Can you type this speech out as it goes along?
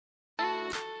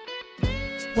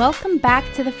Welcome back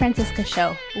to the Franciska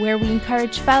Show, where we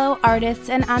encourage fellow artists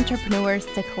and entrepreneurs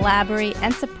to collaborate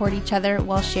and support each other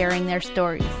while sharing their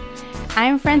stories.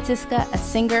 I'm Franciska, a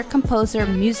singer, composer,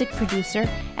 music producer,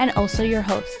 and also your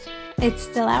host. It's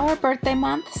still our birthday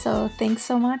month, so thanks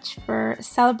so much for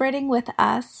celebrating with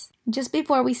us. Just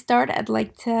before we start, I'd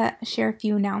like to share a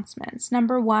few announcements.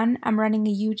 Number one, I'm running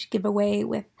a huge giveaway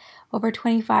with over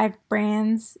 25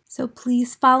 brands, so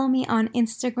please follow me on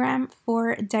Instagram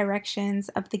for directions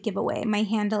of the giveaway. My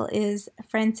handle is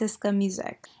Franciska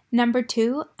Music. Number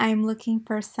two, I'm looking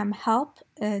for some help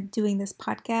doing this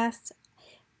podcast,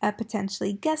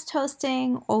 potentially guest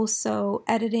hosting, also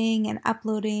editing and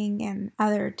uploading and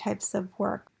other types of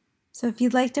work. So if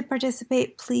you'd like to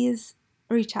participate, please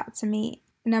reach out to me.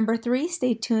 Number three,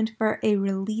 stay tuned for a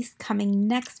release coming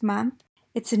next month.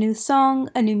 It's a new song,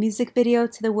 a new music video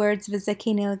to the words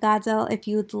V'zekeni L'Gadol. If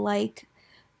you'd like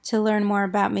to learn more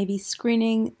about maybe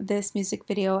screening this music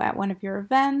video at one of your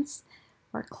events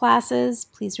or classes,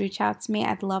 please reach out to me.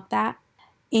 I'd love that.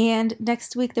 And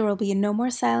next week there will be a No More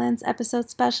Silence episode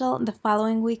special. The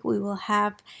following week we will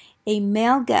have a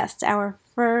male guest, our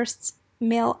first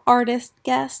male artist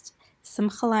guest,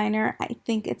 Simcha Leiner. I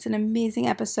think it's an amazing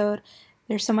episode.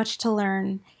 There's so much to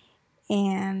learn.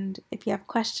 And if you have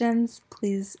questions,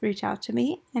 please reach out to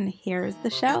me. And here's the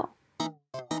show.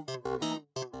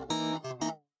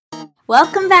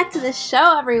 Welcome back to the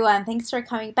show, everyone. Thanks for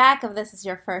coming back. If this is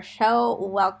your first show,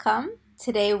 welcome.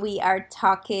 Today we are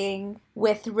talking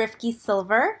with Rivki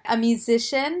Silver, a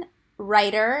musician,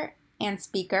 writer, and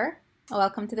speaker.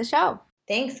 Welcome to the show.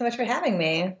 Thanks so much for having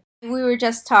me. We were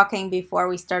just talking before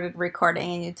we started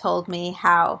recording, and you told me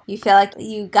how you feel like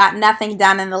you got nothing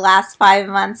done in the last 5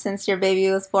 months since your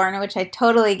baby was born, which I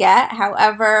totally get.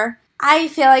 However, I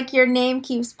feel like your name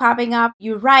keeps popping up.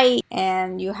 You write,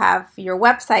 and you have your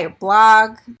website, your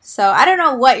blog. So I don't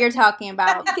know what you're talking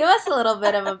about. Give us a little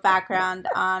bit of a background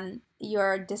on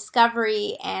your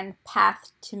discovery and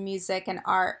path to music and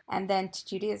art, and then to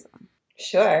Judaism.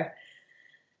 Sure.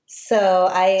 So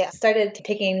I started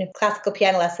taking classical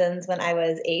piano lessons when I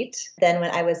was 8. Then when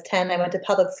I was 10, I went to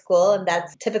public school, and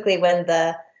that's typically when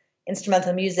the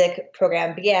instrumental music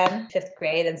program began, 5th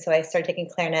grade. And so I started taking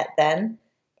clarinet then,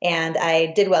 and I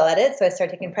did well at it. So I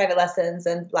started taking private lessons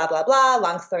and blah, blah, blah.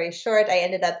 Long story short, I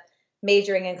ended up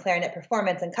majoring in clarinet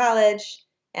performance in college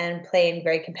and playing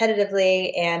very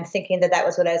competitively and thinking that that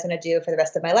was what I was going to do for the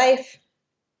rest of my life.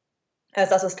 I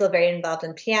was also still very involved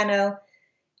in piano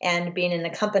and being an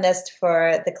accompanist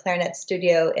for the clarinet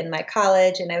studio in my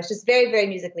college. And I was just very, very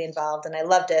musically involved, and I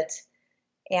loved it.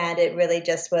 And it really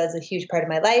just was a huge part of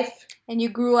my life. And you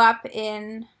grew up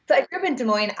in? So I grew up in Des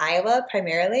Moines, Iowa,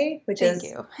 primarily, which Thank is...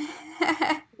 you.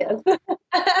 Yes.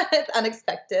 It's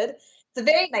unexpected. It's a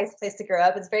very nice place to grow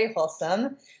up. It's very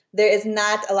wholesome. There is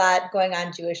not a lot going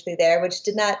on Jewishly there, which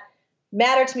did not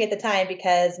matter to me at the time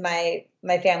because my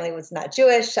family was not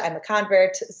Jewish. I'm a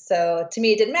convert. So to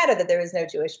me, it didn't matter that there was no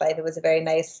Jewish life. It was a very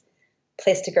nice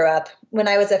place to grow up. When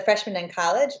I was a freshman in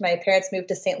college, my parents moved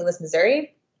to St. Louis,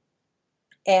 Missouri.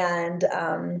 And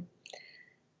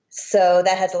so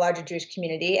that has a larger Jewish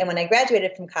community. And when I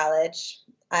graduated from college,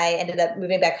 I ended up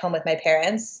moving back home with my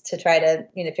parents to try to,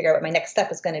 figure out what my next step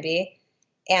was going to be.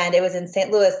 And it was in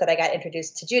St. Louis that I got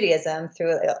introduced to Judaism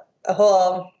through a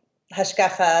whole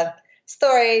hashgacha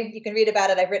story. You can read about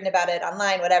it. I've written about it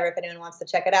online, whatever, if anyone wants to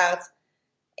check it out.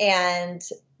 And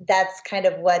that's kind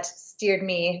of what steered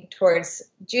me towards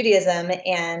Judaism.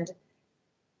 And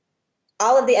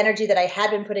all of the energy that I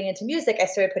had been putting into music, I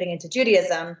started putting into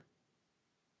Judaism.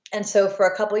 And so for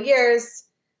a couple of years,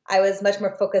 I was much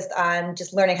more focused on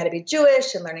just learning how to be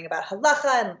Jewish and learning about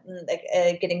halacha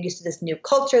and getting used to this new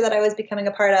culture that I was becoming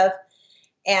a part of.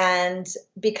 And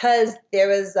because there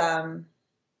was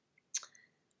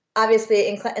obviously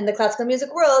in the classical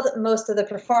music world, most of the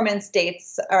performance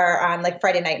dates are on like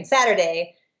Friday night and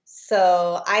Saturday.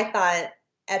 So I thought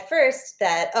at first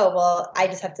that, I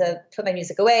just have to put my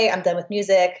music away. I'm done with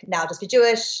music. Now I'll just be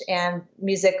Jewish. And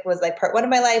music was like part 1 of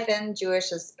my life, and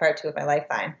Jewish is part 2 of my life.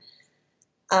 Fine.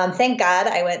 Thank God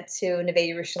I went to Neve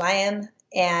Yerushalayim,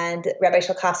 and Rabbi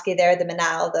Shalkovsky there, the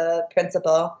Manal, the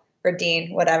principal or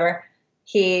dean, whatever,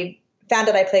 he found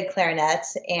out I played clarinet,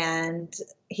 and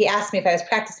he asked me if I was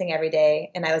practicing every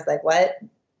day. And I was like, what?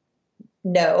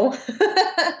 No.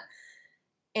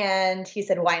 And he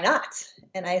said, why not?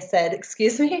 And I said,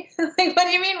 excuse me? Like, what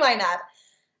do you mean, why not?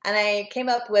 And I came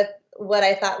up with what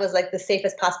I thought was like the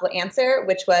safest possible answer,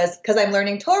 which was because I'm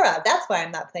learning Torah. That's why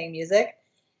I'm not playing music.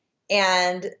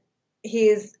 And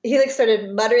he like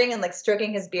started muttering and like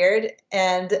stroking his beard.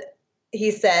 And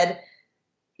he said,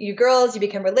 you girls, you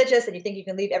become religious and you think you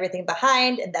can leave everything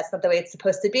behind, and that's not the way it's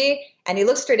supposed to be. And he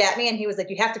looked straight at me and he was like,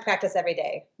 you have to practice every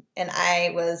day. And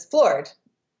I was floored.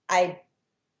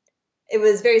 It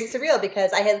was very surreal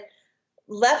because I had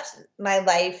left my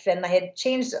life and I had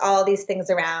changed all these things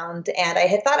around, and I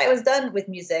had thought I was done with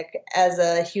music as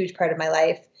a huge part of my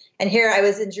life. And here I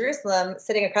was in Jerusalem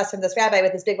sitting across from this rabbi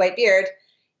with this big white beard,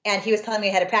 and he was telling me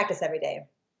I had to practice every day.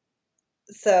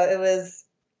 So it was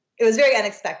very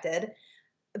unexpected,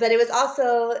 but it was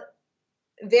also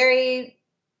very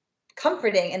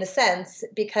comforting in a sense,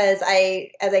 because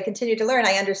as I continued to learn,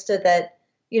 I understood that,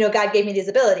 God gave me these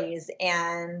abilities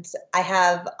and I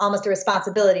have almost a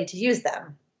responsibility to use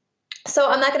them. So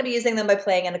I'm not going to be using them by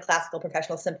playing in a classical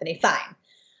professional symphony, fine.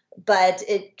 But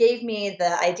it gave me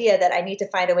the idea that I need to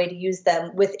find a way to use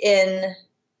them within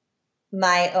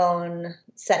my own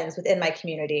settings, within my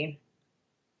community,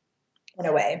 in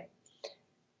a way.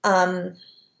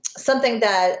 Something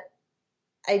that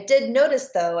I did notice,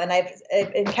 though, and I've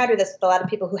encountered this with a lot of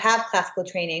people who have classical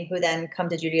training who then come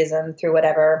to Judaism through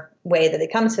whatever way that they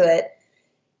come to it,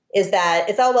 is that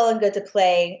it's all well and good to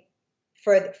play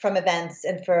from events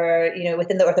and for,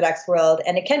 within the Orthodox world.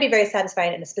 And it can be very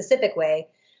satisfying in a specific way,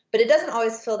 but it doesn't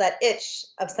always fill that itch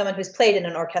of someone who's played in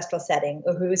an orchestral setting,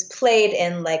 or who's played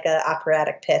in like an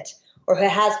operatic pit, or who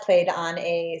has played on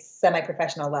a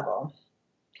semi-professional level.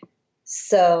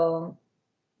 So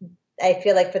I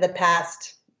feel like for the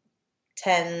past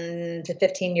 10 to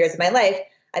 15 years of my life,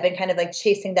 I've been kind of like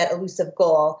chasing that elusive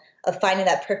goal of finding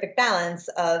that perfect balance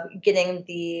of getting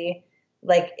the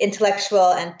like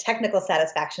intellectual and technical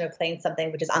satisfaction of playing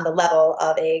something which is on the level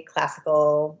of a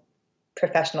classical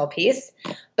professional piece,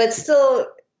 but still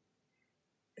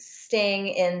staying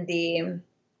in the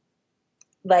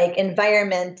like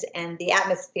environment and the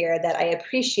atmosphere that I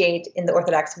appreciate in the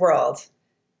Orthodox world,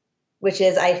 which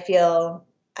is, I feel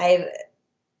I've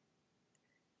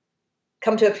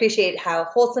come to appreciate how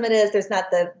wholesome it is. There's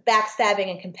not the backstabbing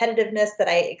and competitiveness that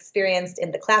I experienced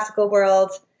in the classical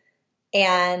world.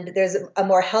 And there's a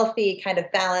more healthy kind of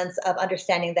balance of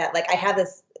understanding that, like, I have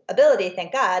this ability,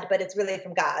 thank God, but it's really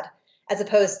from God, as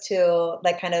opposed to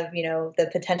like kind of, the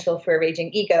potential for a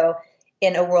raging ego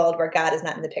in a world where God is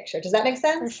not in the picture. Does that make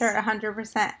sense? For sure,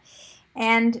 100%.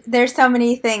 And there's so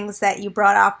many things that you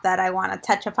brought up that I want to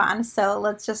touch upon. So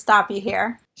let's just stop you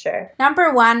here. Sure.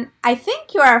 Number one, I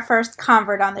think you're our first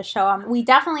convert on the show. We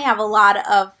definitely have a lot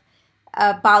of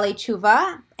Baalei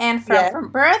Tshuva. And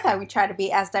from birth, we try to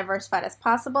be as diversified as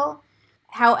possible.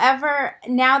 However,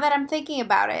 now that I'm thinking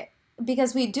about it,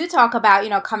 because we do talk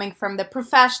about, coming from the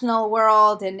professional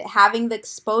world and having the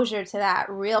exposure to that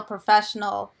real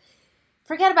professional.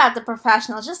 Forget about the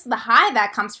professional, just the high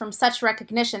that comes from such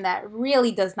recognition that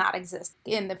really does not exist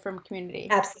in the frum community.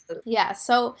 Absolutely. Yeah,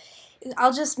 so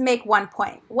I'll just make one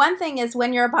point. One thing is,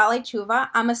 when you're a Baalei Tshuva,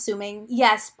 I'm assuming,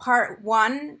 yes, part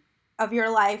one of your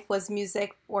life was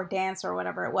music or dance or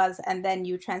whatever it was, and then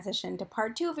you transition to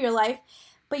part two of your life,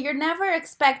 but you're never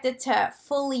expected to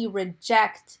fully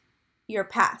reject your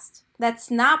past.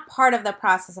 That's not part of the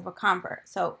process of a convert.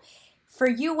 So for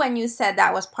you, when you said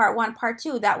that was part one, part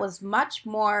two, that was much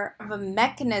more of a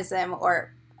mechanism,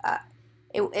 or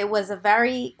it was a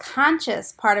very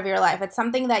conscious part of your life. It's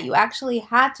something that you actually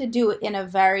had to do in a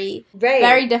very,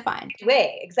 very defined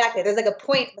way. Exactly. There's like a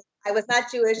point. I was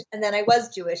not Jewish, and then I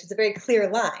was Jewish. It's a very clear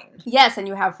line. Yes, and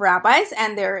you have rabbis,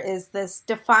 and there is this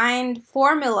defined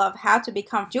formula of how to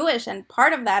become Jewish, and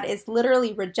part of that is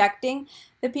literally rejecting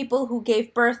the people who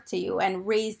gave birth to you and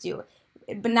raised you.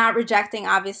 But not rejecting,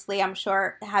 obviously, I'm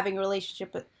sure having a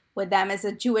relationship with them is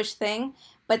a Jewish thing,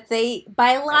 but they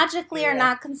biologically are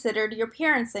not considered your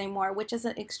parents anymore, which is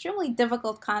an extremely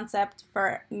difficult concept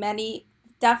for many,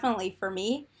 definitely for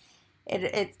me.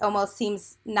 It almost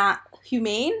seems not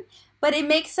humane, but it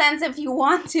makes sense if you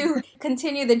want to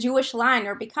continue the Jewish line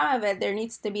or become of it. There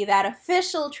needs to be that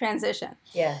official transition.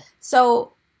 Yeah.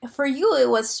 So for you, it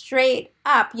was straight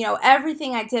up,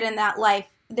 everything I did in that life,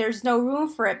 there's no room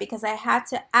for it because I had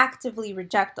to actively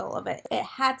reject all of it. It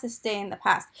had to stay in the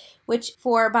past, which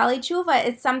for Baalei Tshuva,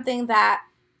 it's something that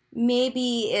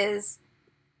maybe is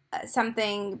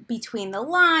something between the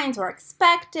lines or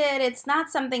expected. It's not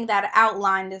something that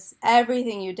outlined as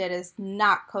everything you did is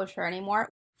not kosher anymore.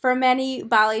 For many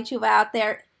Baalei Tshuva out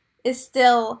there, is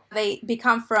still, they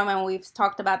become frum, and we've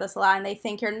talked about this a lot, and they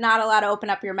think you're not allowed to open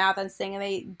up your mouth and sing, and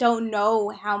they don't know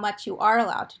how much you are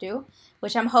allowed to do,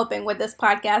 which I'm hoping with this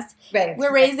podcast,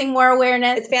 we're raising more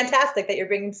awareness. It's fantastic that you're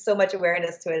bringing so much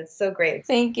awareness to it. It's so great.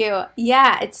 Thank you.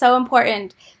 Yeah, it's so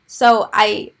important. So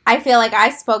I feel like I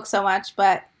spoke so much,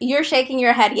 but you're shaking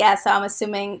your head yes, so I'm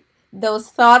assuming those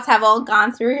thoughts have all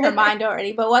gone through your mind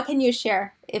already. But what can you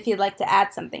share if you'd like to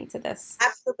add something to this.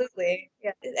 Absolutely.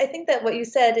 Yeah. I think that what you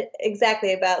said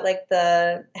exactly about like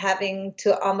the having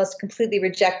to almost completely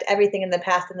reject everything in the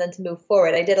past and then to move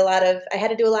forward. I had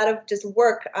to do a lot of just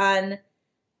work on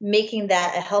making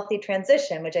that a healthy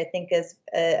transition, which I think is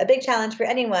a big challenge for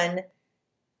anyone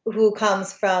who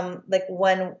comes from like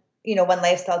one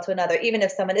lifestyle to another, even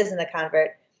if someone isn't a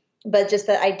convert. But just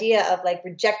the idea of like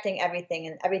rejecting everything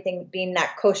and everything being not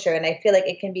kosher. And I feel like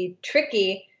it can be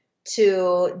tricky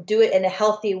to do it in a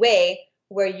healthy way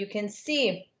where you can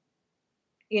see,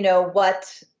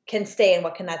 what can stay and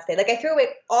what cannot stay. Like I threw away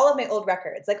all of my old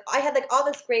records. Like I had like all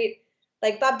this great,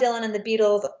 like Bob Dylan and the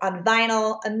Beatles on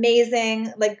vinyl,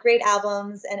 amazing, like great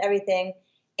albums and everything.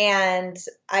 And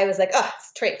I was like, oh,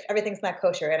 it's treif. Everything's not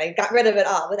kosher. And I got rid of it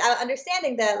all without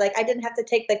understanding that like I didn't have to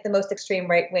take like the most extreme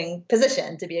right-wing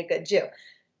position to be a good Jew,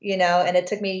 and it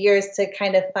took me years to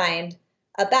kind of find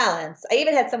a balance. I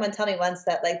even had someone tell me once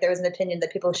that like there was an opinion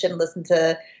that people shouldn't listen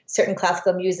to certain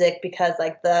classical music because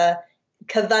like the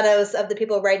kavanos of the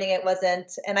people writing it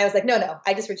wasn't. And I was like, no,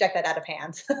 I just reject that out of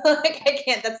hand. Like I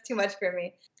can't, that's too much for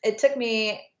me. It took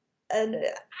me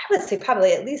I would say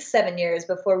probably at least 7 years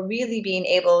before really being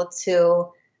able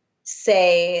to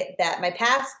say that my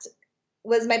past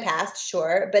was my past,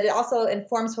 sure, but it also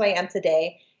informs who I am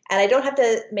today. And I don't have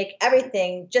to make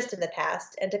everything just in the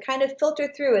past, and to kind of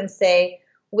filter through and say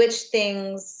which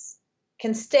things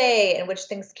can stay and which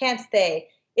things can't stay.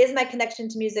 Is my connection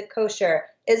to music kosher?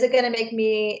 Is it going to make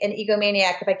me an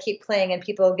egomaniac if I keep playing and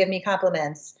people give me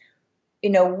compliments?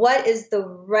 What is the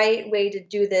right way to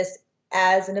do this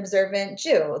as an observant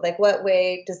Jew? Like, what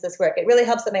way does this work? It really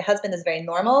helps that my husband is very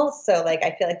normal. So like,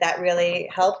 I feel like that really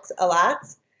helped a lot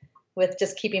with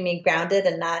just keeping me grounded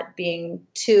and not being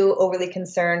too overly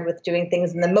concerned with doing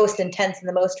things in the most intense and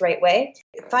the most right way.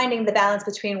 Finding the balance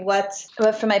between what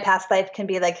from my past life can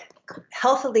be like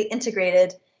healthily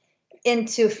integrated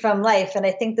into from life. And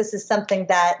I think this is something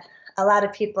that a lot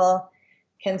of people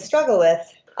can struggle with,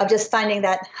 of just finding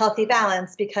that healthy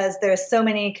balance, because there's so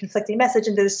many conflicting messages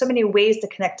and there's so many ways to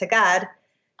connect to God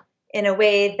in a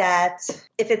way that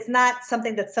if it's not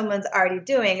something that someone's already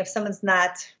doing, if someone's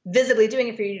not visibly doing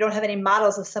it for you, you don't have any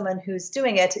models of someone who's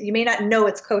doing it, you may not know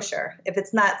it's kosher if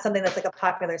it's not something that's like a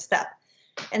popular step.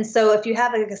 And so if you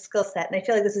have like a skill set, and I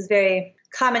feel like this is very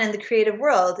common in the creative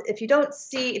world, if you don't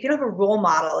have a role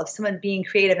model of someone being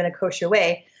creative in a kosher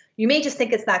way, you may just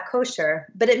think it's not kosher,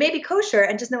 but it may be kosher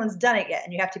and just no one's done it yet,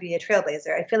 and you have to be a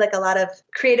trailblazer. I feel like a lot of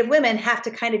creative women have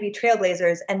to kind of be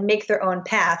trailblazers and make their own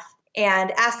path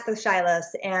and ask the shilas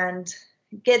and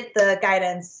get the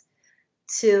guidance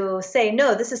to say,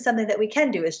 no, this is something that we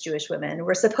can do as Jewish women.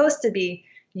 We're supposed to be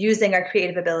using our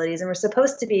creative abilities, and we're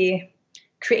supposed to be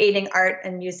creating art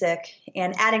and music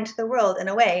and adding to the world in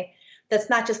a way that's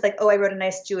not just like, oh, I wrote a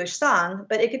nice Jewish song,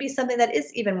 but it could be something that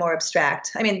is even more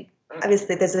abstract. I mean,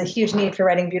 obviously there's a huge need for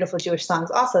writing beautiful Jewish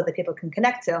songs also that people can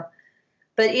connect to.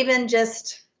 But even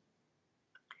just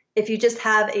if you just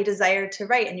have a desire to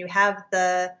write and you have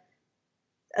the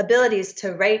abilities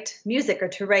to write music or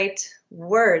to write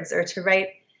words or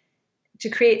to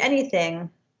create anything,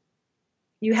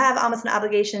 you have almost an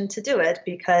obligation to do it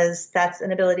because that's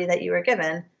an ability that you were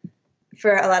given.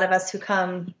 For a lot of us who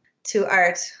come to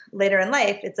art later in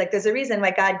life, it's like there's a reason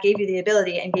why God gave you the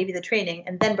ability and gave you the training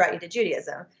and then brought you to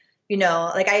Judaism.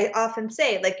 Like I often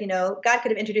say, like, God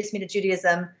could have introduced me to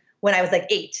Judaism when I was like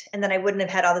 8, and then I wouldn't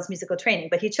have had all this musical training.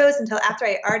 But he chose until after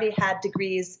I already had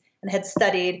degrees and had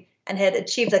studied and had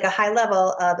achieved like a high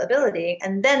level of ability.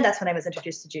 And then that's when I was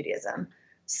introduced to Judaism.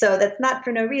 So that's not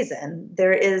for no reason.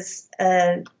 There is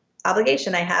an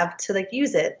obligation I have to like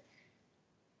use it.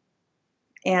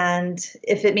 And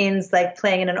if it means like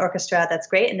playing in an orchestra, that's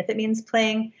great. And if it means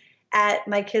playing at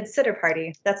my kid's sitter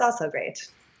party, that's also great.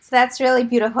 So that's really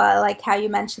beautiful. I like how you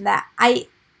mentioned that. I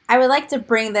would like to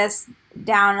bring this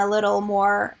down a little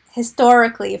more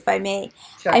historically, if I may.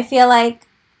 Sure. I feel like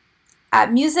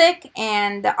music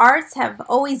and the arts have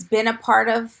always been a part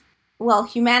of, well,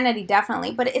 humanity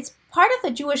definitely, but it's part of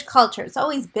the Jewish culture. It's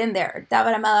always been there.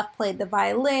 David HaMelech played the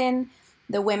violin.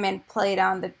 The women played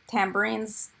on the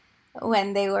tambourines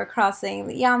when they were crossing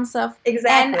the Yam Suf.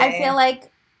 Exactly. And I feel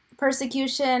like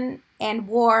persecution and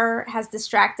war has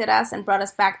distracted us and brought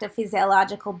us back to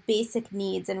physiological basic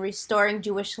needs and restoring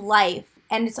Jewish life.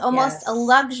 And it's almost a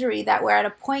luxury that we're at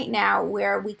a point now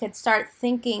where we could start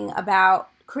thinking about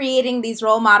creating these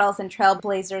role models and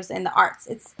trailblazers in the arts.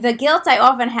 It's the guilt I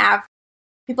often have.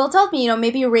 People told me,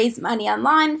 maybe raise money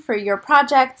online for your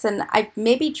projects, and I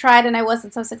maybe tried and I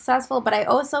wasn't so successful, but I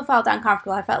also felt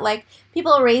uncomfortable. I felt like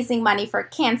people raising money for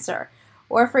cancer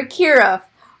or for Kirov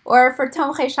or for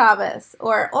Tomchei Shabbos,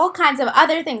 or all kinds of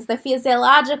other things, the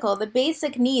physiological, the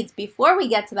basic needs before we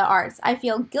get to the arts. I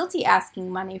feel guilty asking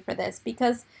money for this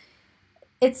because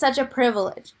it's such a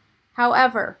privilege.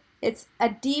 However, it's a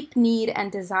deep need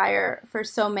and desire for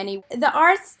so many. The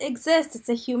arts exist. It's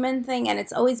a human thing, and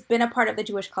it's always been a part of the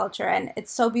Jewish culture. And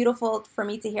it's so beautiful for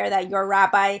me to hear that your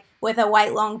rabbi with a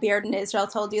white long beard in Israel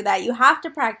told you that you have to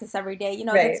practice every day. You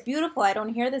know, Right. That's beautiful. I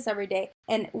don't hear this every day.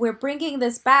 And we're bringing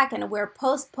this back, and we're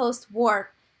post-war.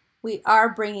 We are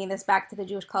bringing this back to the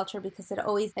Jewish culture because it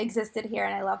always existed here.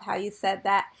 And I love how you said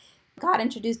that God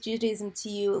introduced Judaism to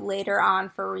you later on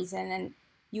for a reason, and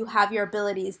you have your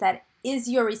abilities that is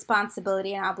your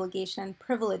responsibility and obligation and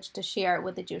privilege to share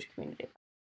with the Jewish community.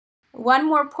 One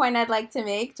more point I'd like to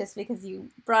make, just because you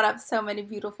brought up so many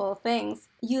beautiful things.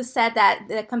 You said that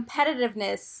the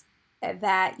competitiveness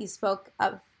that you spoke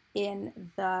of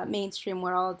in the mainstream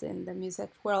world, in the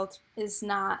music world, is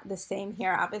not the same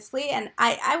here, obviously. And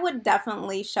I would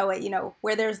definitely show it,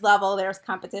 where there's level, there's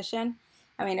competition.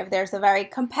 I mean, if there's a very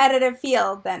competitive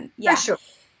field, then yeah. For sure.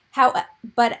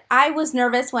 But I was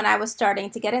nervous when I was starting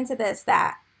to get into this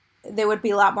that there would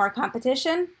be a lot more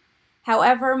competition.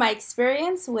 However, my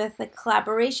experience with the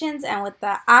collaborations and with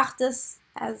the achdus,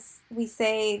 as we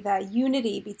say, the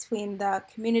unity between the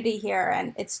community here,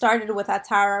 and it started with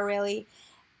Atara, really,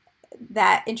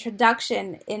 that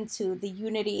introduction into the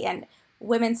unity and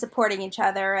women supporting each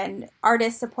other and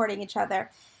artists supporting each other.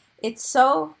 It's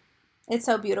so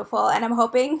beautiful, and I'm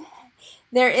hoping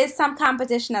there is some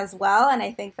competition as well, and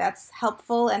I think that's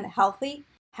helpful and healthy.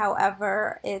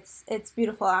 However, it's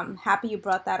beautiful. I'm happy you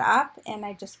brought that up, and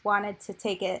I just wanted to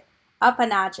take it up a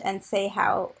notch and say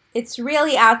how it's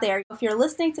really out there. If you're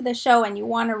listening to the show and you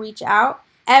want to reach out,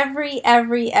 every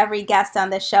guest on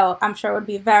this show, I'm sure would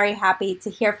be very happy to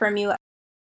hear from you.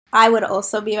 I would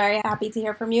also be very happy to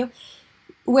hear from you.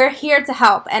 We're here to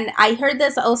help. And I heard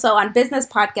this also on business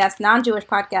podcasts, non-Jewish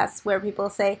podcasts, where people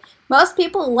say most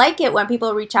people like it when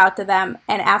people reach out to them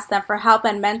and ask them for help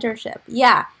and mentorship.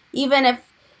 Yeah, even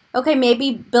if, okay,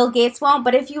 maybe Bill Gates won't,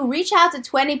 but if you reach out to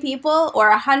 20 people or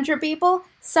 100 people,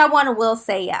 someone will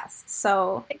say yes.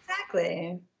 So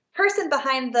exactly. Person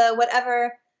behind the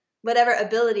whatever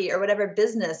ability or whatever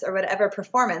business or whatever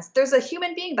performance, there's a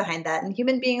human being behind that, and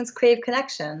human beings crave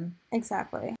connection.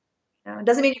 Exactly. It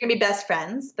doesn't mean you're going to be best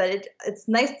friends, but it's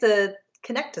nice to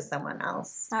connect to someone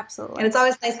else. Absolutely. And it's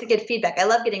always nice to get feedback. I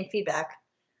love getting feedback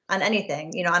on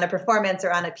anything, on a performance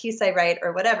or on a piece I write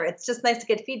or whatever. It's just nice to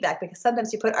get feedback, because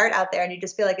sometimes you put art out there and you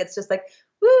just feel like it's just like,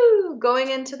 woo, going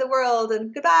into the world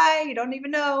and goodbye. You don't even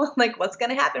know like what's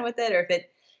going to happen with it, or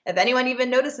if anyone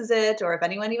even notices it, or if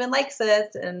anyone even likes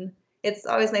it. And it's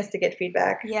always nice to get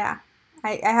feedback. Yeah.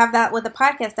 I have that with the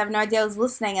podcast. I have no idea I was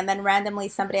listening, and then randomly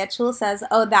somebody at Shul says,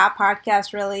 oh, that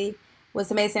podcast really was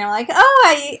amazing. I'm like,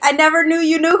 oh, I never knew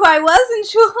you knew who I was in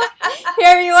Shul.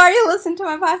 Here you are, you listen to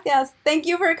my podcast. Thank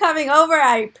you for coming over.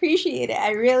 I appreciate it.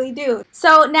 I really do.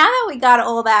 So now that we got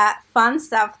all that fun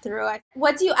stuff through,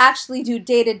 what do you actually do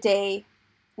day to day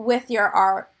with your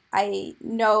art? I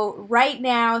know right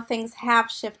now things have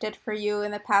shifted for you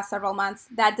in the past several months.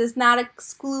 That does not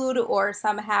exclude or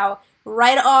somehow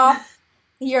write off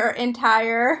your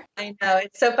entire. I know,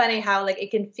 it's so funny how like it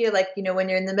can feel like, when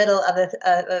you're in the middle of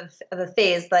a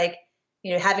phase, like,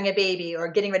 having a baby or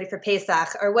getting ready for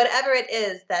Pesach or whatever it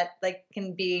is that like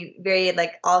can be very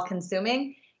like all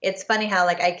consuming. It's funny how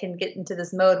like I can get into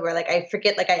this mode where like I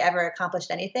forget like I ever accomplished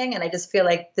anything, and I just feel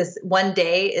like this one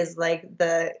day is like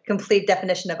the complete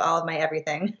definition of all of my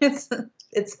everything. It's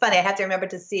funny. I have to remember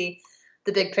to see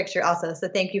the big picture also. So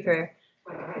thank you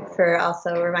for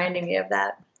also reminding me of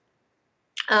that.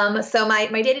 So my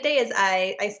day-to-day is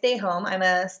I stay home. I'm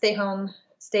a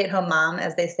stay-at-home mom,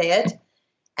 as they say it.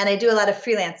 And I do a lot of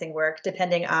freelancing work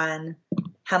depending on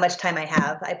how much time I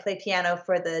have. I play piano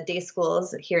for the day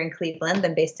schools here in Cleveland.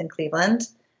 I'm based in Cleveland.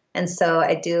 And so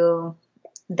I do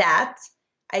that.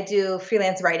 I do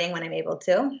freelance writing when I'm able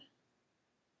to.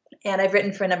 And I've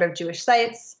written for a number of Jewish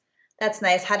sites. That's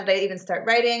nice. How did I even start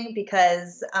writing?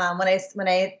 Because when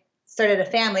I started a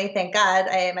family, thank God,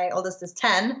 my oldest is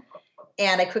 10.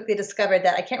 And I quickly discovered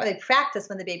that I can't really practice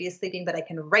when the baby is sleeping, but I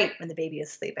can write when the baby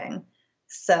is sleeping.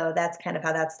 So that's kind of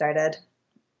how that started.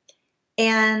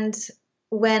 And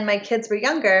when my kids were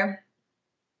younger,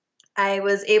 I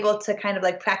was able to kind of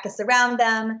like practice around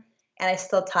them, and I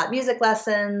still taught music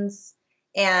lessons,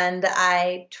 and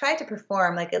I tried to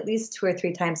perform like at least 2 or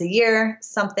 3 times a year,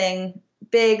 something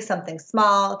big, something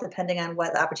small, depending on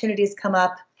what opportunities come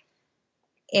up.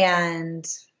 And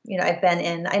I've been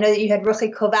in, I know that you had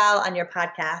Rivki Koval on your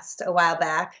podcast a while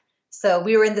back. So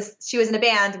she was in a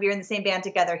band. We were in the same band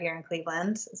together here in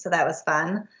Cleveland. So that was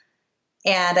fun.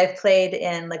 And I've played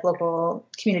in like local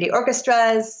community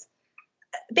orchestras.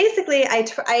 Basically, I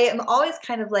am always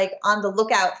kind of like on the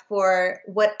lookout for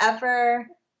whatever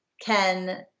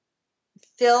can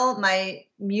fill my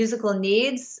musical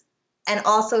needs and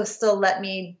also still let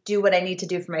me do what I need to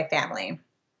do for my family.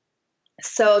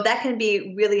 So that can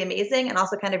be really amazing and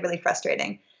also kind of really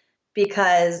frustrating,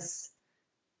 because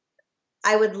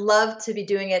I would love to be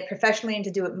doing it professionally and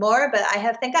to do it more, but I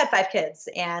have, thank God, 5 kids,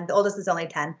 and the oldest is only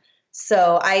 10.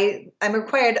 So I'm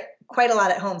required quite a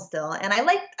lot at home still. And I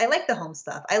like the home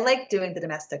stuff. I like doing the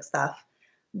domestic stuff,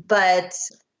 but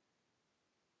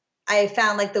I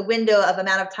found like the window of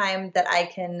amount of time that I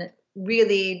can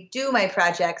really do my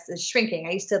projects is shrinking.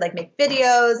 I used to like make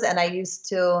videos, and I used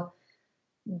to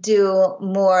do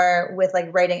more with like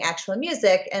writing actual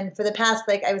music. And for the past,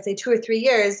 like I would say 2 or 3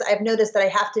 years, I've noticed that I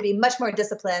have to be much more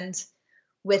disciplined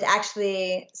with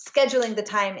actually scheduling the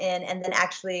time in and then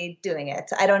actually doing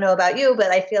it. I don't know about you, but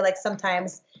I feel like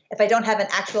sometimes if I don't have an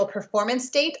actual performance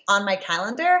date on my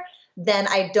calendar, then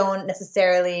I don't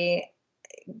necessarily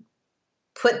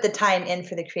put the time in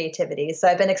for the creativity. So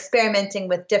I've been experimenting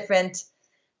with different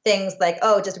things like,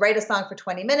 just write a song for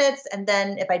 20 minutes. And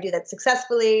then if I do that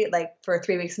successfully, like for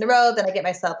 3 weeks in a row, then I get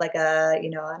myself like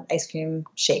an ice cream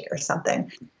shake or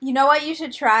something. You know what you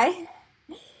should try?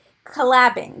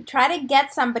 Collabing. Try to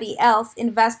get somebody else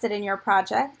invested in your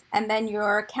project, and then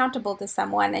you're accountable to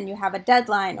someone and you have a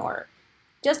deadline, or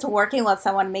just working with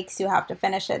someone makes you have to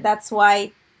finish it. That's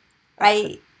why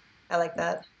I like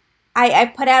that. I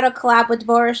put out a collab with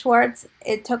Dvora Schwartz.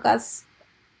 It took us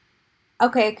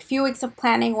a few weeks of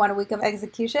planning, 1 week of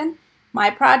execution. My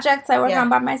projects I work on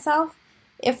by myself.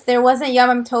 If there wasn't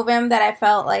Yom Tovim that I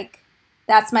felt like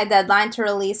that's my deadline to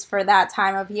release for that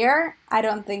time of year, I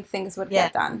don't think things would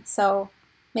get done. So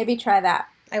maybe try that.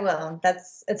 I will.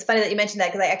 It's funny that you mentioned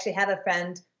that, because I actually have a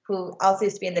friend who also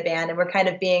used to be in the band, and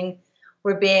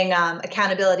we're being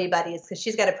accountability buddies, because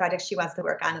she's got a project she wants to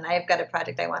work on, and I've got a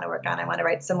project I want to work on. I want to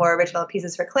write some more original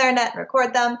pieces for clarinet and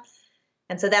record them.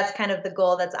 And so that's kind of the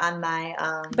goal that's on my...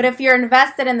 But if you're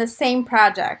invested in the same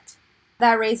project,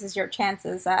 that raises your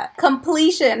chances at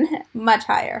completion much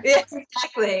higher. Yes,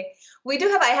 exactly.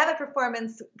 I have a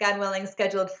performance, God willing,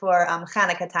 scheduled for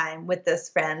Hanukkah time with this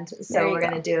friend. So we're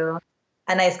going to do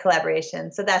a nice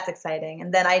collaboration. So that's exciting.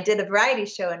 And then I did a variety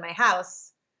show in my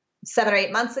house 7 or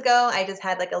 8 months ago. I just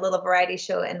had like a little variety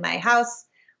show in my house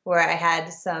where I had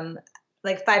some...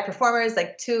 like 5 performers,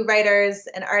 like 2 writers,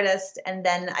 an artist, and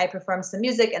then I performed some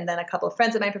music, and then a couple of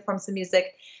friends of mine performed some music.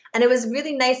 And it was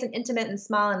really nice and intimate and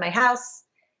small in my house.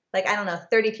 Like, I don't know,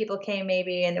 30 people came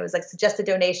maybe, and it was like suggested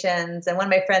donations. And one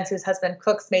of my friends whose husband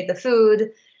cooks made the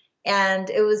food. And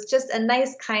it was just a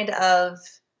nice kind of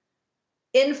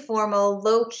informal,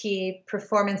 low-key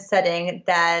performance setting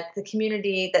that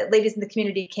ladies in the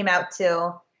community came out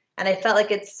to. And I felt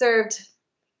like it served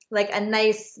like a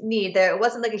nice need there. It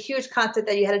wasn't like a huge concert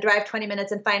that you had to drive 20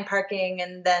 minutes and find parking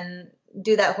and then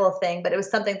do that whole thing. But it was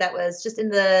something that was just in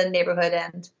the neighborhood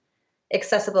and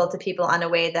accessible to people on a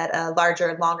way that a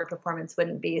larger, longer performance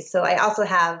wouldn't be. So I also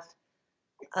have,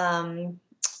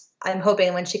 I'm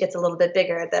hoping when she gets a little bit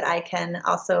bigger that I can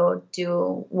also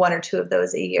do 1 or 2 of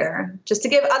those a year, just to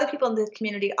give other people in the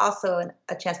community also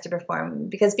a chance to perform.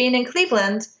 Because being in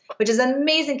Cleveland, which is an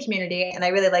amazing community, and I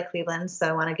really like Cleveland, so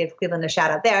I want to give Cleveland a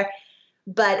shout out there,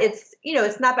 but it's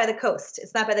not by the coast.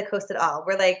 It's not by the coast at all.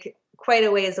 We're like quite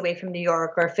a ways away from New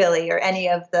York or Philly or any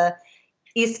of the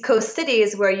East Coast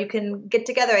cities where you can get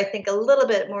together, I think, a little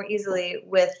bit more easily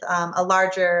with a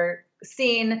larger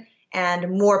scene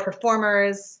and more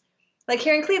performers. Like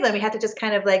here in Cleveland, we have to just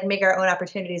kind of like make our own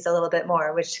opportunities a little bit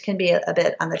more, which can be a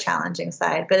bit on the challenging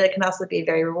side, but it can also be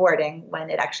very rewarding when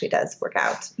it actually does work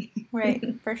out. Right,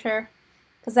 for sure.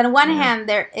 Because on one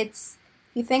hand,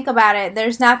 you think about it,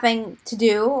 there's nothing to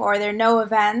do, or there are no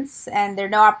events and there are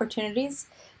no opportunities.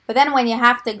 But then when you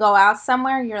have to go out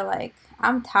somewhere, you're like,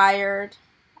 I'm tired.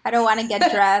 I don't want to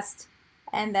get dressed.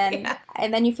 And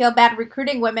then you feel bad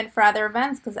recruiting women for other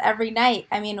events, because every night,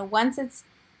 once it's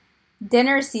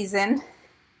dinner season,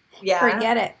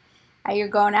 forget it. You're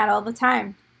going out all the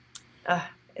time. And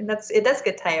it does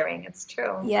get tiring. It's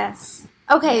true. Yes.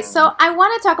 Okay, so I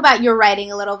want to talk about your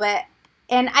writing a little bit.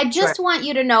 And I just want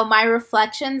you to know my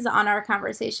reflections on our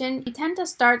conversation. You tend to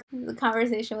start the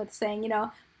conversation with saying,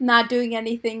 not doing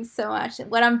anything so much.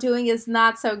 What I'm doing is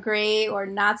not so great, or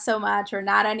not so much, or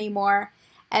not anymore.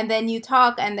 And then you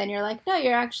talk, and then you're like, no,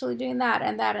 you're actually doing that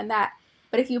and that and that.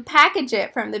 But if you package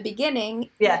it from the beginning,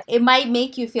 it might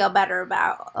make you feel better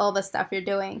about all the stuff you're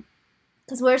doing.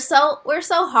 Because we're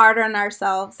so hard on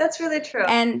ourselves. That's really true.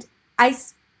 And I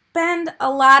spend a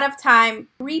lot of time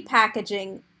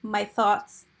repackaging my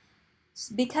thoughts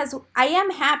because I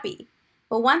am happy.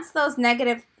 But once those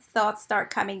negative thoughts start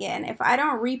coming in, if I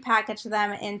don't repackage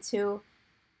them into,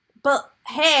 but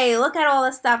hey, look at all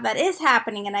the stuff that is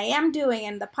happening and I am doing,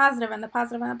 and the positive and the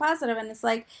positive and the positive, and it's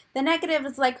like the negative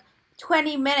is like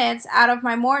 20 minutes out of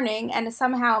my morning, and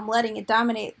somehow I'm letting it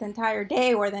dominate the entire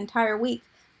day or the entire week.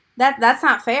 That's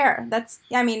not fair.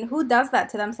 I mean, who does that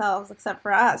to themselves except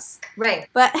for us? Right.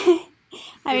 But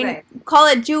I mean, call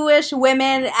it Jewish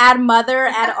women, add mother,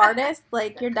 add artist,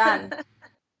 like you're done.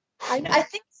 I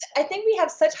think we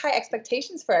have such high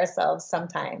expectations for ourselves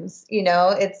sometimes.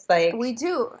 It's like we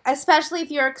do, especially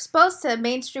if you're exposed to a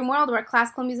mainstream world where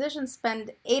classical musicians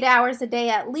spend 8 hours a day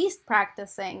at least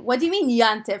practicing. What do you mean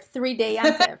yontif? 3-day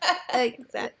yontif? Like,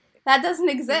 exactly. That doesn't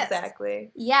exist.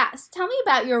 Exactly. Yeah. So tell me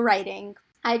about your writing.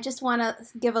 I just want to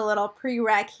give a little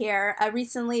prereq here.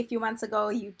 Recently, a few months ago,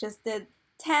 you just did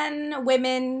 10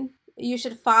 women you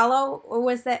should follow, or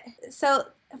was that so?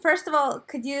 First of all,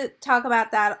 could you talk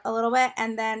about that a little bit?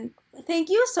 And then thank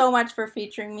you so much for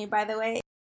featuring me, by the way.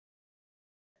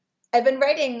 I've been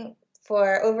writing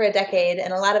for over a decade,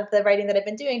 and a lot of the writing that I've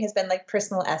been doing has been like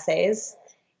personal essays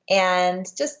and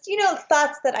just,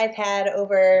 thoughts that I've had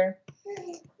over,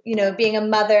 being a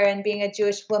mother and being a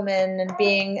Jewish woman and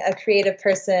being a creative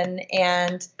person,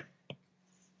 and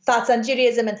thoughts on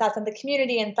Judaism and thoughts on the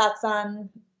community and thoughts on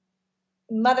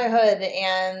motherhood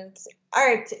and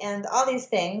art and all these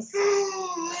things.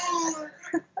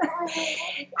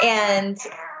 And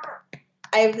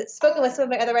I've spoken with some of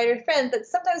my other writer friends that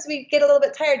sometimes we get a little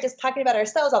bit tired just talking about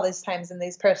ourselves all these times in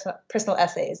these personal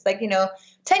essays. Like,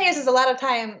 10 years is a lot of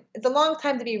time. It's a long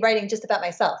time to be writing just about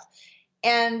myself.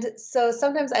 And so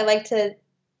sometimes I like to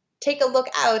take a look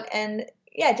out and,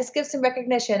 just give some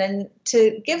recognition and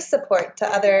to give support to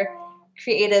other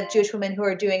creative Jewish women who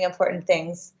are doing important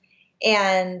things.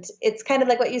 And it's kind of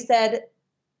like what you said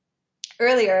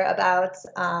earlier about,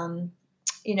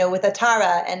 with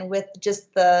Atara and with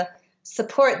just the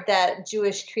support that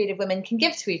Jewish creative women can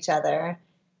give to each other.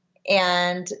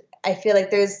 And I feel like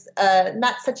there's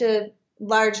not such a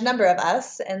large number of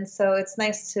us. And so it's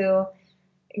nice to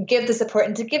give the support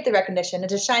and to give the recognition and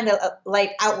to shine the light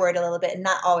outward a little bit and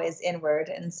not always inward.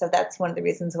 And so that's one of the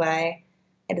reasons why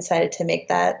I decided to make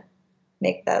that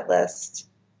list.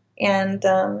 And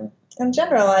in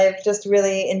general, I've just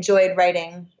really enjoyed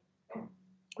writing.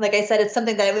 Like I said, it's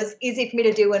something that it was easy for me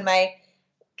to do when my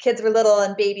kids were little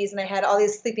and babies, and I had all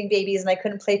these sleeping babies, and I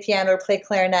couldn't play piano or play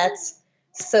clarinet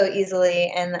so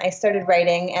easily. And I started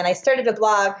writing, and I started a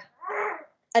blog.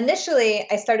 Initially,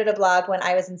 I started a blog when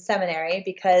I was in seminary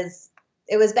because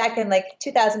it was back in like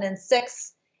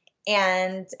 2006.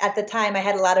 And at the time, I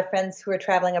had a lot of friends who were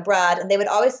traveling abroad, and they would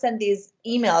always send these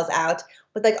emails out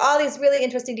with like all these really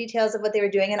interesting details of what they were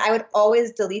doing. And I would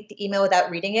always delete the email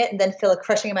without reading it and then feel a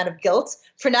crushing amount of guilt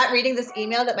for not reading this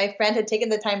email that my friend had taken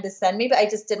the time to send me, but I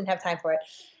just didn't have time for it.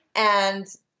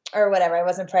 Or whatever, I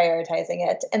wasn't prioritizing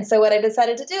it. And so what I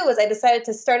decided to do was I decided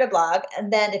to start a blog.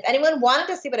 And then if anyone wanted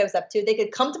to see what I was up to, they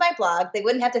could come to my blog. They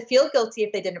wouldn't have to feel guilty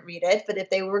if they didn't read it. But if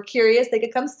they were curious, they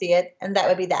could come see it. And that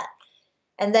would be that.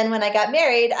 And then when I got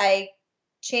married, I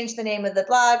changed the name of the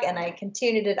blog and I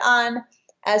continued it on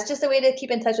as just a way to keep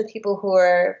in touch with people who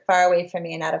are far away from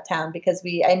me and out of town, because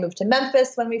I moved to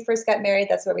Memphis when we first got married.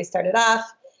 That's where we started off.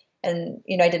 And,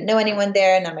 I didn't know anyone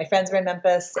there. None of my friends were in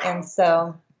Memphis. And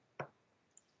so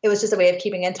it was just a way of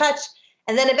keeping in touch.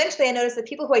 And then eventually I noticed that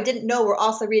people who I didn't know were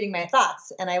also reading my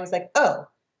thoughts. And I was like, oh,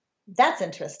 that's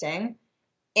interesting.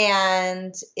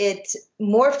 And it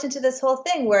morphed into this whole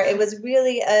thing where it was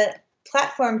really a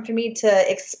platform for me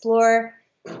to explore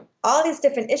all these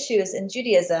different issues in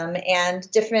Judaism and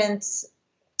different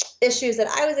issues that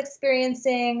I was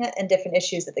experiencing and different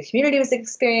issues that the community was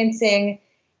experiencing.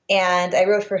 And I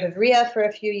wrote for Havria for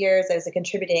a few years. I was a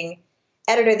contributing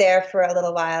editor there for a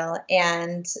little while.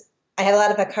 And I had a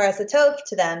lot of hakaras hatov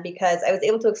to them because I was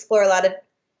able to explore a lot of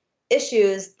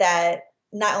issues that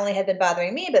not only had been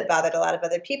bothering me, but bothered a lot of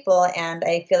other people. And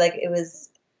I feel like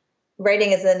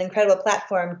writing is an incredible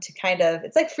platform to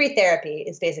it's like free therapy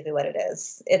is basically what it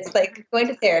is. It's like going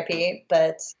to therapy,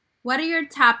 but... What are your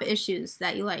top issues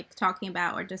that you like talking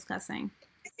about or discussing?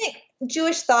 I think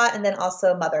Jewish thought, and then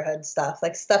also motherhood stuff,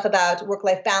 like stuff about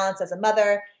work-life balance as a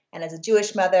mother and as a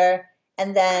Jewish mother,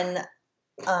 and then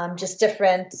just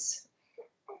different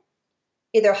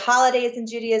either holidays in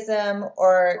Judaism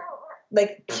or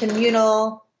like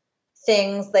communal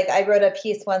things. Like I wrote a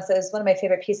piece once, it was one of my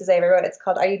favorite pieces I ever wrote. It's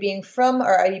called, Are You Being Frum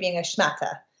or Are You Being a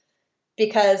Shmata?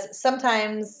 Because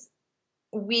sometimes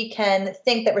we can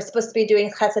think that we're supposed to be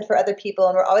doing chesed for other people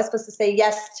and we're always supposed to say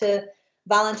yes to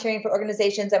volunteering for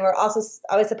organizations, and we're also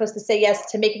always supposed to say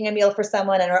yes to making a meal for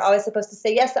someone, and we're always supposed to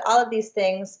say yes to all of these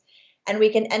things. And we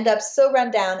can end up so run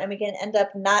down, and we can end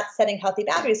up not setting healthy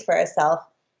boundaries for ourselves.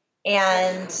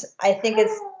 And I think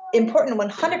it's important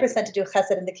 100% to do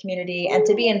chesed in the community and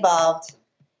to be involved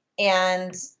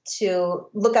and to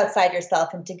look outside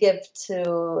yourself and to give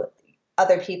to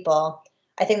other people.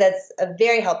 I think that's a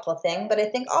very helpful thing. But I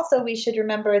think also we should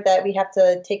remember that we have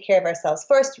to take care of ourselves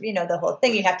first. You know, the whole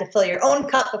thing, you have to fill your own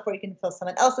cup before you can fill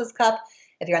someone else's cup.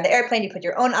 If you're on the airplane, you put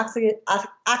your own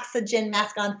oxygen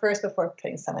mask on first before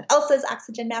putting someone else's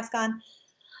oxygen mask on.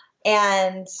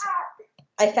 And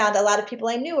I found a lot of people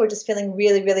I knew were just feeling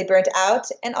really, really burnt out,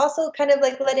 and also kind of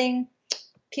like letting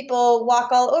people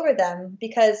walk all over them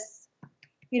because,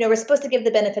 you know, we're supposed to give the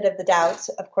benefit of the doubt,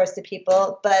 of course, to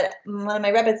people. But one of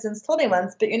my Rebbitzins told me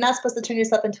once, but you're not supposed to turn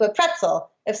yourself into a pretzel.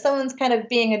 If someone's kind of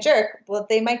being a jerk, well,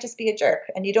 they might just be a jerk.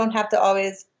 And you don't have to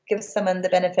always give someone the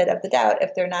benefit of the doubt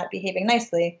if they're not behaving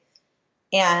nicely.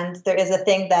 And there is a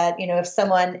thing that, you know, if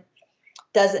someone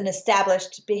does an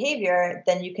established behavior,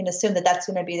 then you can assume that that's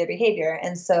going to be their behavior.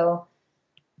 And so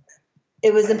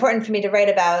it was important for me to write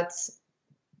about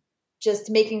just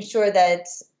making sure that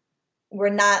we're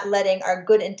not letting our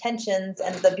good intentions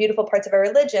and the beautiful parts of our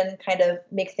religion kind of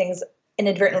make things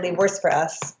inadvertently worse for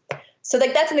us. So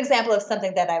like that's an example of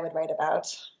something that I would write about,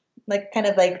 like kind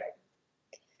of like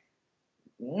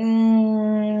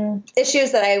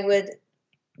issues that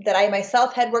I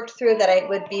myself had worked through that I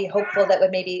would be hopeful that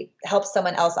would maybe help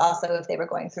someone else also if they were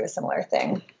going through a similar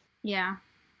thing. Yeah,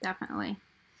 definitely.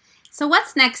 So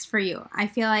what's next for you? I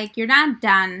feel like you're not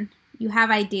done. You have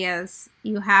ideas.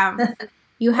 You have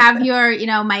your, you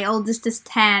know, my oldest is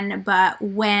 10, but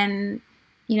when,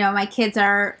 you know, my kids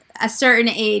are a certain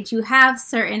age, you have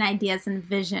certain ideas and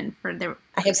vision for their...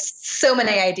 I have so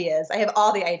many ideas. I have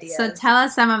all the ideas. So tell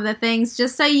us some of the things,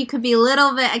 just so you could be a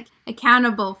little bit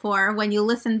accountable for when you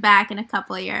listen back in a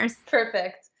couple of years.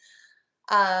 Perfect.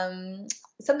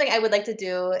 Something I would like to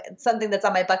do, something that's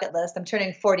on my bucket list. I'm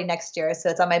turning 40 next year, so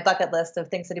it's on my bucket list of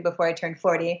things to do before I turn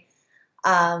 40.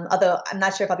 Although I'm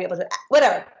not sure if I'll be able to,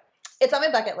 whatever. It's on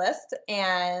my bucket list,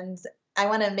 and I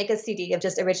want to make a CD of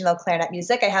just original clarinet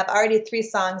music. I have already 3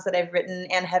 songs that I've written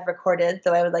and have recorded,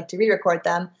 though I would like to re-record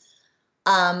them,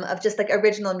 of just like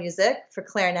original music for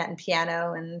clarinet and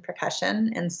piano and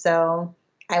percussion. And so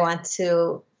I want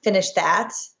to finish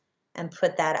that and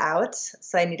put that out.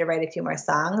 So I need to write a few more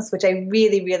songs, which I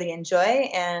really, really enjoy.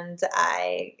 And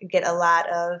I get a lot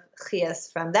of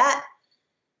chiyas from that.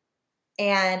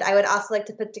 And I would also like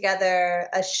to put together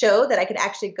a show that I could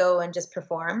actually go and just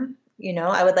perform. You know,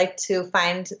 I would like to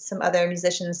find some other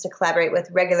musicians to collaborate with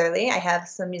regularly. I have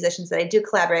some musicians that I do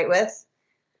collaborate with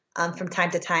from time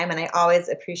to time, and I always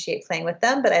appreciate playing with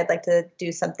them. But I'd like to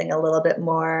do something a little bit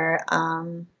more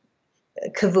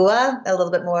kavua, a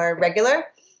little bit more regular.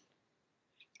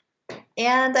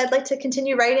 And I'd like to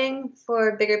continue writing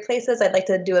for bigger places. I'd like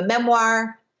to do a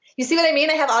memoir. You see what I mean?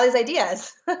 I have all these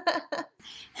ideas.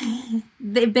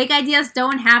 The big ideas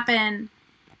don't happen,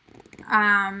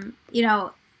 you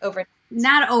know,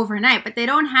 not overnight, but they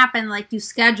don't happen like you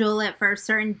schedule it for a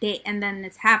certain date and then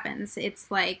this happens.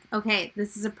 It's like, okay,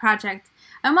 this is a project.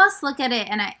 I almost look at it,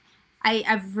 and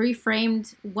I've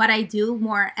reframed what I do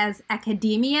more as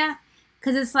academia,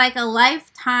 because it's like a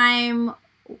lifetime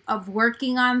of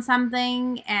working on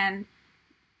something, and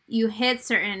you hit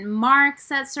certain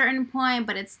marks at certain point,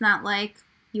 but it's not like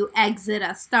you exit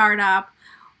a startup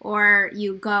or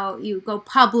you go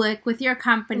public with your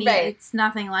company. Right. It's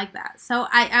nothing like that. So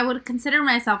I would consider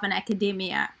myself an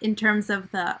academia in terms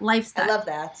of the lifestyle. I love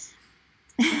that.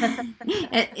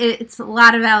 It's a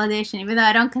lot of validation, even though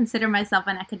I don't consider myself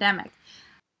an academic.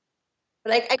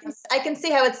 But I can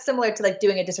see how it's similar to like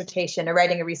doing a dissertation or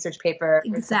writing a research paper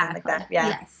or something like that. Yeah.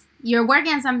 Yes. You're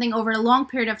working on something over a long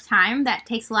period of time that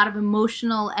takes a lot of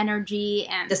emotional energy,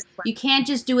 and you can't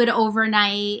just do it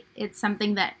overnight. It's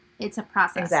something that it's a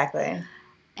process. Exactly.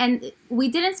 And we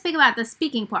didn't speak about the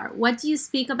speaking part. What do you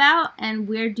speak about, and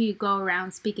where do you go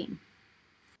around speaking?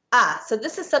 So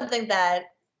this is something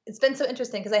that it's been so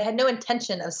interesting because I had no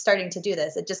intention of starting to do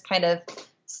this. It just kind of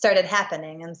started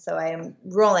happening, and so I'm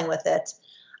rolling with it.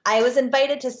 I was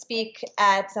invited to speak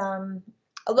at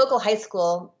a local high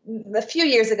school a few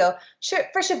years ago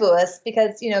for Shavuos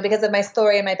because of my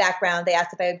story and my background. They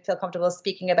asked if I would feel comfortable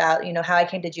speaking about, how I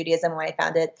came to Judaism, why I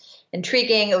found it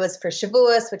intriguing. It was for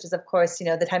Shavuos, which is, of course,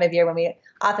 the time of year when we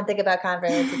often think about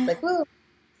converts. It's like, woo,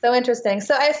 so interesting.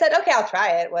 So I said, okay, I'll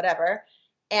try it, whatever.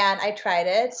 And I tried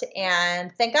it,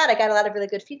 and thank God I got a lot of really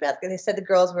good feedback. They said the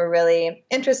girls were really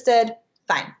interested.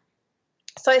 Fine.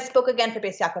 So I spoke again for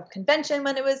Beis Yaakov Convention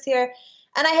when it was here.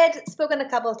 And I had spoken a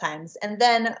couple of times. And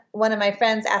then one of my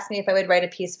friends asked me if I would write a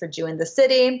piece for Jew in the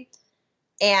City.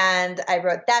 And I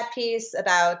wrote that piece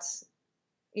about,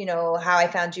 how I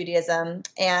found Judaism.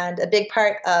 And a big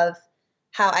part of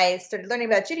how I started learning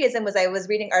about Judaism was I was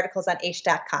reading articles on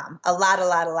H.com. A lot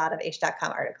of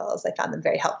H.com articles. I found them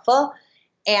very helpful.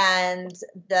 And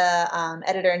the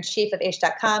editor-in-chief of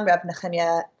H.com, Rav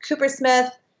Nehemiah Coopersmith,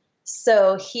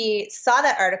 so he saw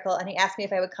that article and he asked me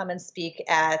if I would come and speak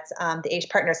at the H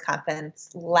Partners Conference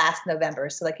last November,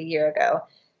 so like a year ago.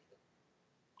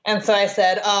 And so I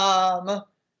said, I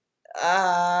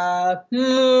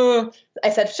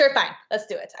said, sure, fine, let's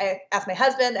do it. I asked my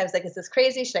husband, I was like, is this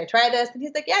crazy? Should I try this? And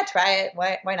he's like, yeah, try it.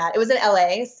 Why not? It was in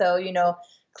LA, so,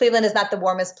 Cleveland is not the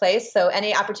warmest place. So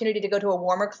any opportunity to go to a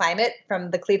warmer climate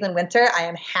from the Cleveland winter, I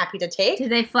am happy to take. Did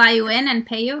they fly you in and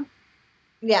pay you?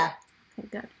 Yeah. Okay,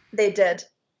 good. They did.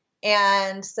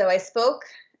 And so I spoke,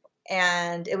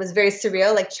 and it was very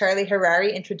surreal. Like Charlie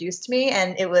Harari introduced me,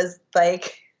 and it was a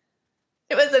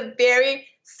very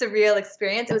surreal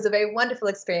experience. It was a very wonderful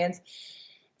experience.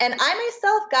 And I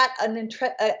myself got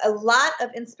a lot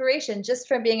of inspiration just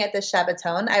from being at the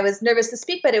Shabbaton. I was nervous to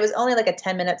speak, but it was only like a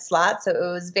 10-minute slot, so it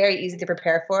was very easy to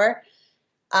prepare for.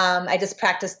 I just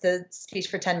practiced the speech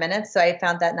for 10 minutes, so I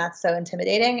found that not so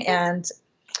intimidating. And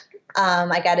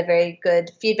I got a very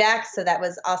good feedback, so that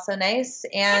was also nice.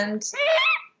 And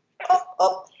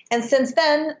and since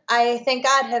then, I, thank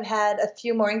God, have had a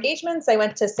few more engagements. I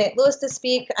went to St. Louis to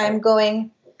speak. I'm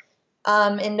going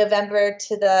in November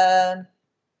to the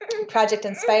Project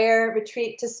Inspire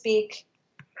retreat to speak.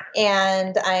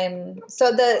 And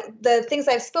so the things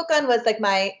I've spoken was like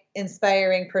my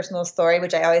inspiring personal story,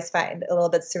 which I always find a little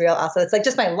bit surreal also. It's like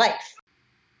just my life.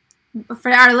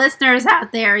 For our listeners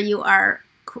out there, you are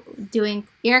doing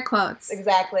air quotes.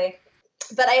 Exactly.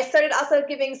 But I started also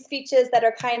giving speeches that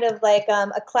are kind of like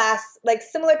a class, like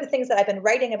similar to things that I've been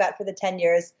writing about for the 10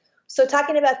 years. So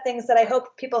talking about things that I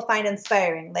hope people find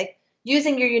inspiring, like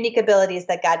using your unique abilities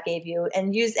that God gave you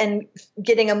and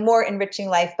getting a more enriching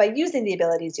life by using the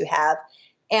abilities you have.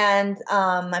 And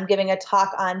I'm giving a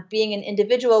talk on being an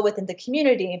individual within the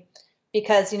community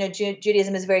because,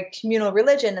 Judaism is a very communal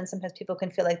religion, and sometimes people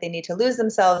can feel like they need to lose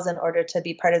themselves in order to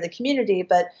be part of the community.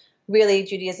 But really,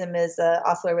 Judaism is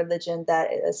also a religion that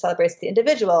celebrates the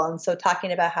individual. And so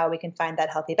talking about how we can find that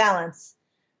healthy balance.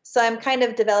 So I'm kind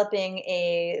of developing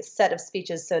a set of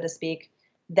speeches, so to speak,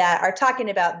 that are talking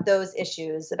about those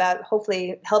issues, about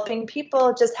hopefully helping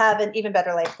people just have an even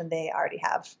better life than they already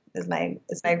have is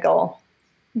my goal.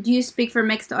 Do you speak for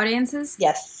mixed audiences?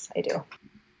 Yes, I do.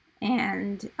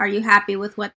 And are you happy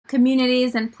with what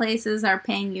communities and places are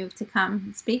paying you to come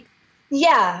and speak?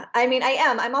 Yeah, I mean, I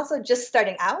am. I'm also just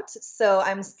starting out, so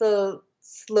I'm still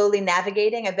slowly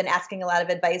navigating. I've been asking a lot of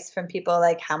advice from people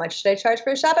like, how much should I charge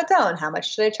for a Shabbaton? How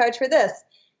much should I charge for this?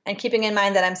 And keeping in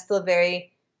mind that I'm still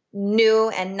very new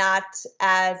and not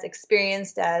as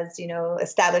experienced as,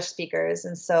 established speakers.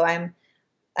 And so I'm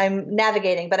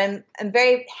navigating, but I'm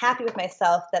very happy with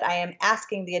myself that I am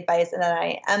asking the advice and that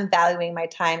I am valuing my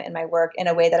time and my work in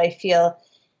a way that I feel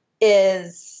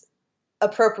is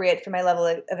appropriate for my level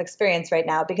of experience right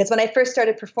now. Because when I first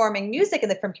started performing music in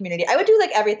the frum community, I would do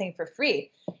like everything for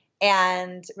free.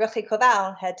 And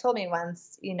Rivki had told me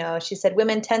once, she said,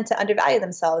 women tend to undervalue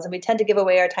themselves and we tend to give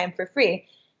away our time for free.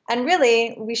 And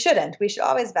really, we shouldn't. We should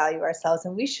always value ourselves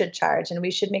and we should charge and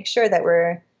we should make sure that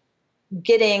we're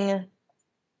getting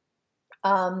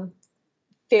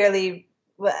fairly,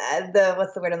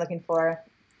 what's the word I'm looking for?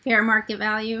 Fair market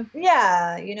value.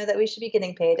 Yeah, that we should be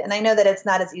getting paid. And I know that it's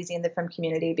not as easy in the frum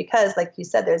community because, like you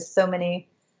said, there's so many,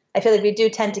 I feel like we do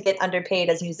tend to get underpaid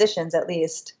as musicians at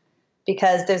least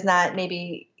because there's not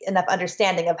maybe enough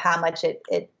understanding of how much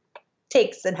it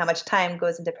takes and how much time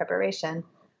goes into preparation.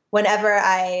 Whenever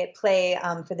I play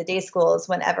for the day schools,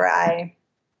 whenever I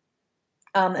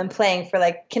am playing for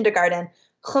like kindergarten,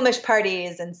 Chumash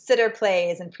parties and sitter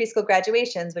plays and preschool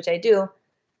graduations, which I do,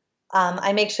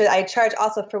 I make sure I charge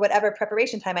also for whatever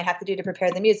preparation time I have to do to prepare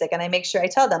the music. And I make sure I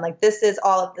tell them like, this is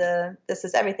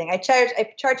everything. I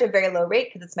charge a very low rate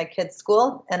because it's my kid's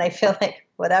school. And I feel like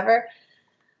whatever,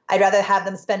 I'd rather have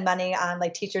them spend money on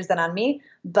like teachers than on me.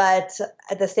 But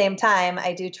at the same time,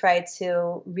 I do try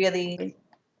to really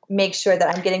make sure that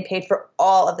I'm getting paid for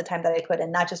all of the time that I put in,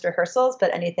 not just rehearsals,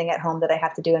 but anything at home that I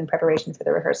have to do in preparation for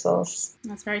the rehearsals.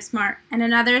 That's very smart. And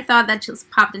another thought that just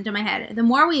popped into my head, the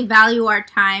more we value our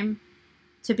time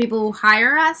to people who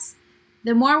hire us,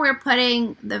 the more we're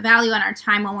putting the value on our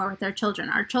time when we're with our children.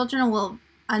 Our children will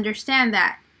understand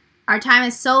that our time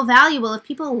is so valuable. If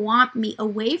people want me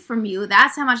away from you,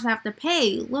 that's how much I have to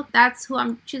pay. Look, that's who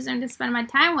I'm choosing to spend my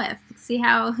time with. See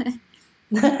how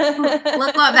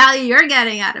Look what value you're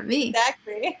getting out of me.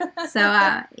 Exactly.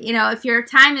 So, if your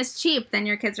time is cheap, then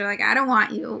your kids are like, I don't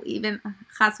want you. Even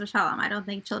chas v'shalom. I don't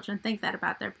think children think that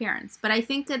about their parents. But I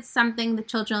think it's something the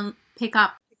children pick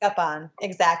up on.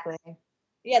 Exactly.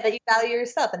 Yeah, that you value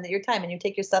yourself and that your time and you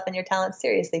take yourself and your talent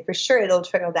seriously. For sure, it'll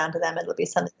trickle down to them. It'll be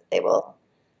something that they will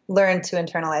learn to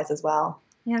internalize as well.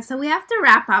 Yeah, so we have to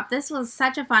wrap up. This was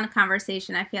such a fun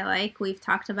conversation. I feel like we've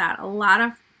talked about a lot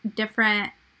of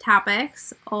different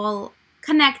topics, all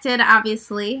connected,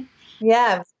 obviously.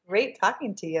 Yeah, it was great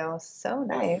talking to you. So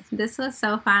nice. This was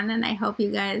so fun, and I hope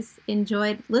you guys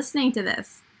enjoyed listening to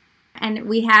this. And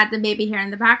we had the baby here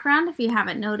in the background, if you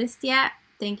haven't noticed yet.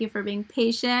 Thank you for being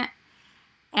patient.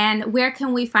 And where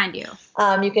can we find you?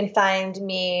 You can find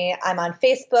me. I'm on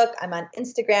Facebook. I'm on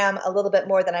Instagram a little bit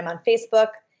more than I'm on Facebook.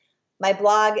 My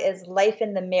blog is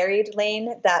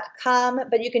lifeinthemarriedlane.com,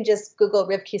 but you can just Google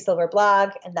Rivki Silver blog,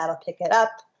 and that'll pick it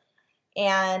up.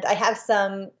 And I have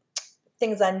some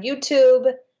things on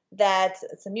YouTube,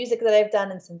 some music that I've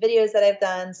done and some videos that I've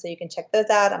done. So you can check those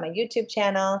out on my YouTube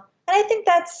channel. And I think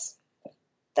that's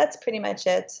pretty much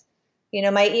it.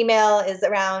 My email is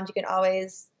around. You can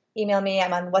always email me.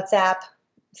 I'm on WhatsApp.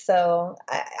 So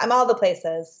I'm all the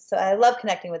places. So I love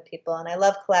connecting with people, and I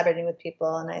love collaborating with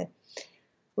people, and I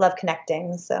love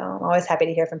connecting. So I'm always happy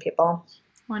to hear from people.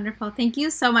 Wonderful. Thank you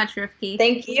so much, Rivki.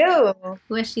 Thank you.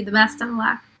 Wish you the best of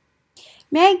luck.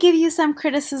 May I give you some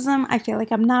criticism? I feel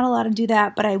like I'm not allowed to do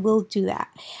that, but I will do that.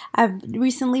 I've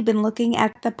recently been looking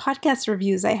at the podcast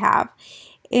reviews I have,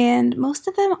 and most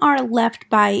of them are left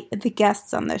by the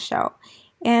guests on the show.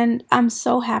 And I'm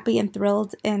so happy and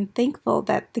thrilled and thankful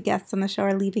that the guests on the show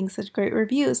are leaving such great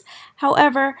reviews.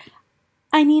 However,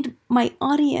 I need my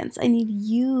audience. I need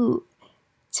you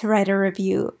to write a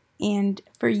review and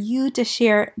for you to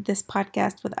share this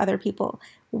podcast with other people.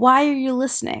 Why are you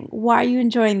listening? Why are you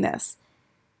enjoying this?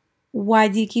 Why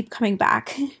do you keep coming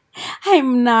back?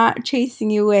 I'm not chasing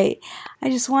you away. I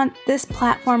just want this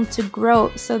platform to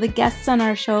grow so the guests on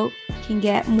our show can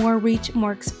get more reach,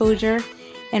 more exposure,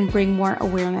 and bring more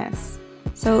awareness.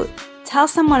 So tell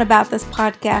someone about this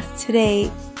podcast today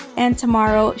and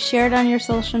tomorrow. Share it on your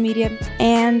social media.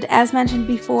 And as mentioned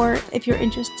before, if you're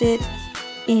interested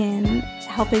in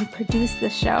helping produce the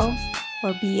show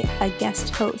or be a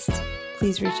guest host,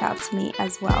 please reach out to me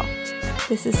as well.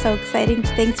 This is so exciting.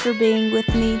 Thanks for being with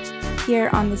me here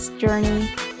on this journey.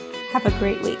 Have a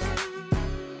great week.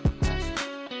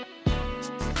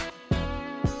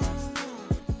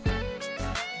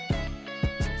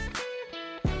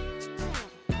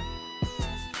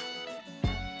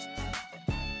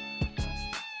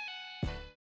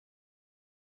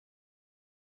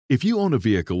 If you own a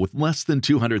vehicle with less than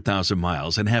 200,000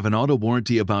 miles and have an auto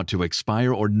warranty about to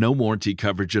expire or no warranty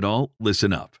coverage at all,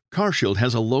 listen up. CarShield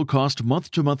has a low-cost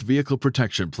month-to-month vehicle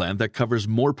protection plan that covers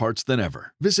more parts than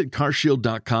ever. Visit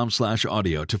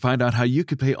carshield.com/audio to find out how you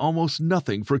could pay almost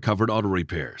nothing for covered auto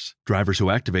repairs. Drivers who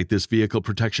activate this vehicle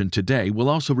protection today will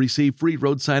also receive free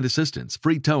roadside assistance,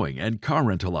 free towing, and car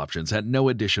rental options at no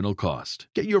additional cost.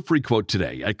 Get your free quote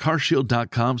today at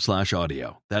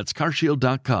carshield.com/audio. That's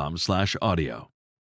carshield.com/audio.